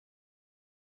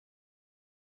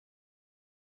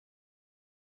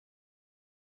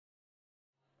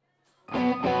We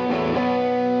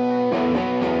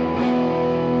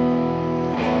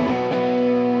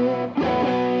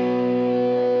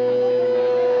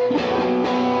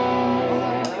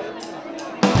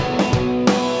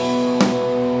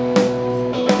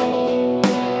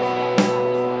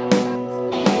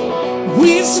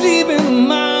sleep in the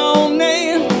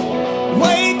morning,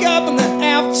 wake up in the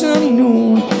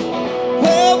afternoon.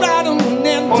 We're right on an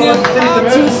empty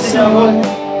afternoon.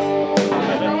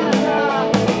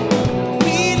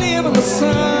 We live in the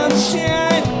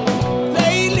sunshine,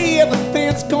 lately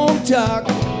everything's gone dark.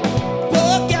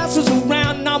 The gas is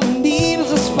around, all we need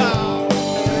is a spark.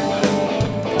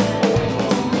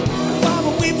 While we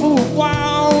wait for a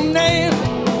while now,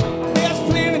 there's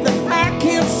plenty that I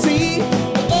can't see.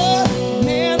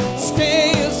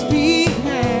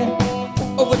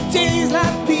 Over days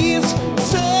like these,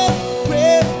 some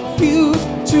refuse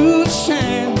to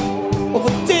shine.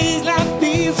 Over days like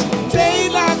these,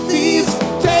 days like these,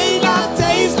 days like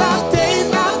days like days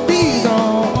like these.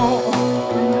 Oh.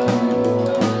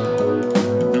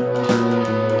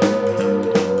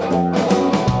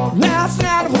 Last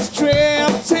night I was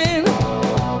dreamt in,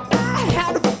 I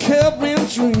had a recurring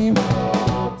dream.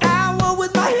 I was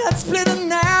with my head split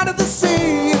and out of the sea.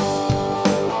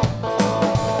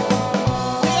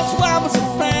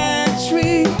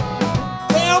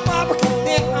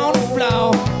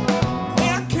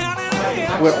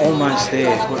 We're almost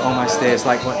there. We're almost there. It's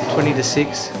like, what, 20 to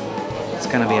 6? It's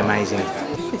going to be amazing.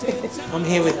 I'm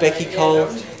here with Beccy Cole.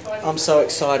 I'm so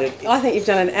excited. I think you've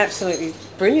done an absolutely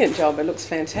brilliant job. It looks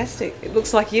fantastic. It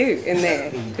looks like you in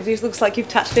there. It looks like you've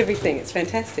touched everything. It's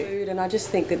fantastic. And I just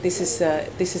think that this is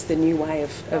the new way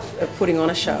of putting on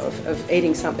a show, of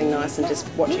eating something nice and just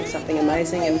watching something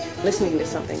amazing and listening to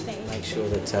something. Make sure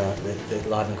that the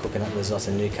Live and Cookin at Lizotte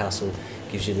in Newcastle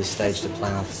gives you the stage to play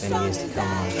on for many years to come.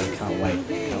 I can't wait.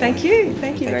 Thank you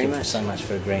very much. Thank you so much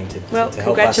for agreeing to help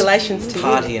congratulations us to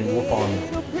party you. And whoop on.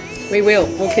 We will.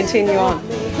 We'll continue on.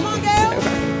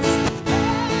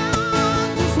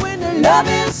 When the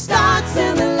loving starts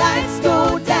and the lights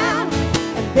go down,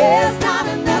 and there's not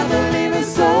another living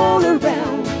soul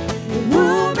around, you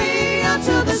move me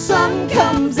until the sun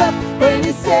comes up. When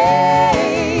you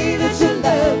say that you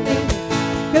love me,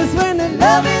 'cause when the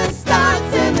loving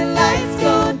starts and the lights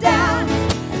go down,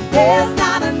 and there's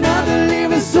not another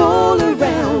living soul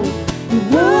around, you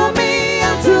move me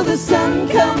until the sun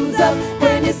comes up.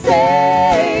 When you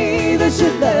say that you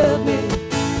love me,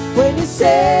 when you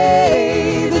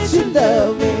say that you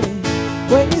love me,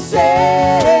 when you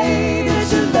say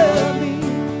that you love me.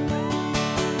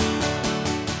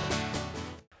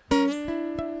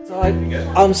 So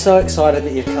I'm so excited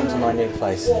that you've come to my new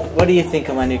place. What do you think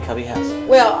of my new cubby house?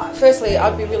 Well, firstly,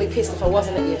 I'd be really pissed if I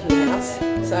wasn't at your new house.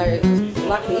 So,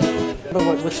 lucky.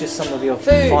 What's just some of your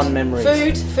fond memories?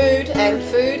 Food, and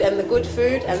the good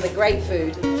food, and the great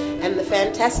food, and the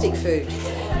fantastic food,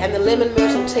 and the lemon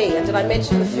myrtle tea. And did I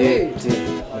mention the food? You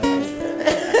did.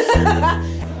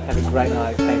 Have a great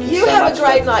night. Thank you so have much a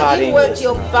great for night. partying You've worked with us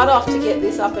your tonight. butt off to get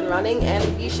this up and running,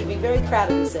 and you should be very proud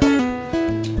of yourself.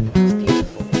 It's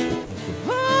beautiful.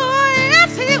 Oh,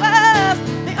 yes, he was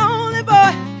the only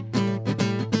boy.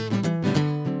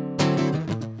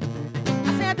 I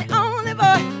said the only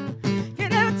boy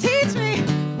could ever teach me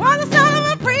was the son of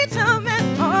a preacher man.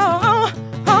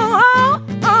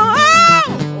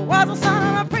 Was the son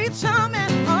of a preacher man.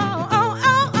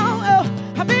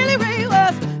 Billy Ray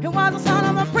was. He was the son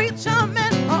of a preacher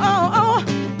man.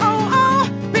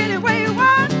 Billy Ray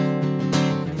was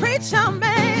preacher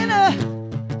man.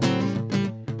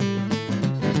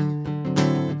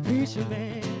 Preacher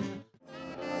man.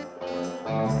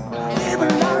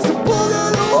 Living like a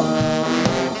boogaloo,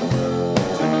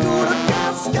 to do the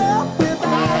gas step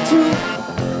without you.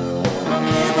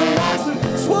 Living like a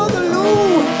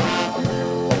swoogaloo,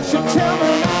 she tell me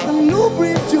like a new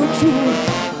breed to choose.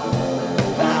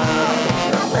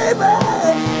 Baby,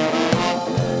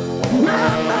 my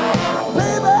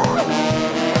baby.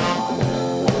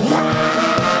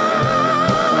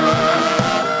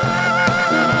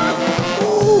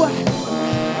 Ooh,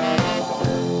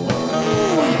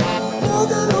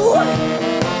 boogaloo,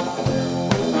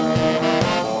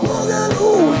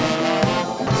 boogaloo.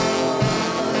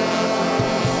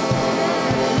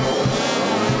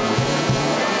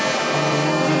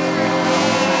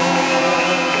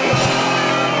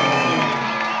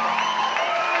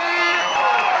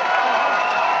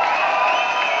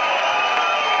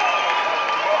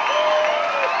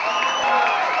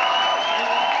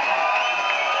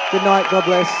 Good night, God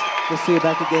bless. We'll see you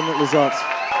back again at Lizotte.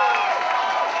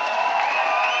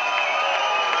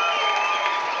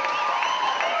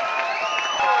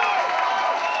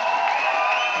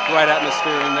 great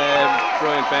atmosphere in there,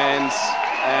 brilliant bands,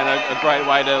 and a great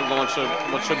way to launch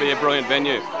what should be a brilliant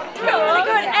venue. Really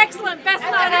good, excellent, best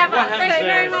night ever. Thank you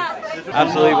very much.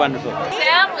 Absolutely wonderful.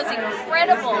 Sound was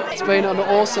incredible. It's been an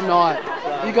awesome night.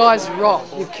 You guys rock.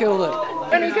 You've killed it.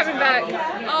 When are you coming back?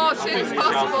 Oh, as soon as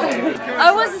possible.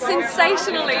 It was a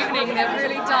sensational evening. They've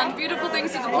really done beautiful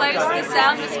things with the place. The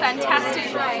sound was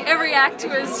fantastic. Every act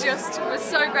was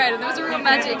so great, and there was a real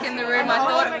magic in the room. I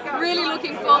thought, really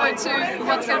looking forward to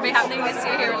what's going to be happening this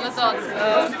year here at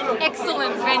Lizotte.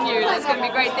 Excellent venue. There's going to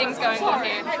be great things going on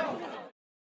here.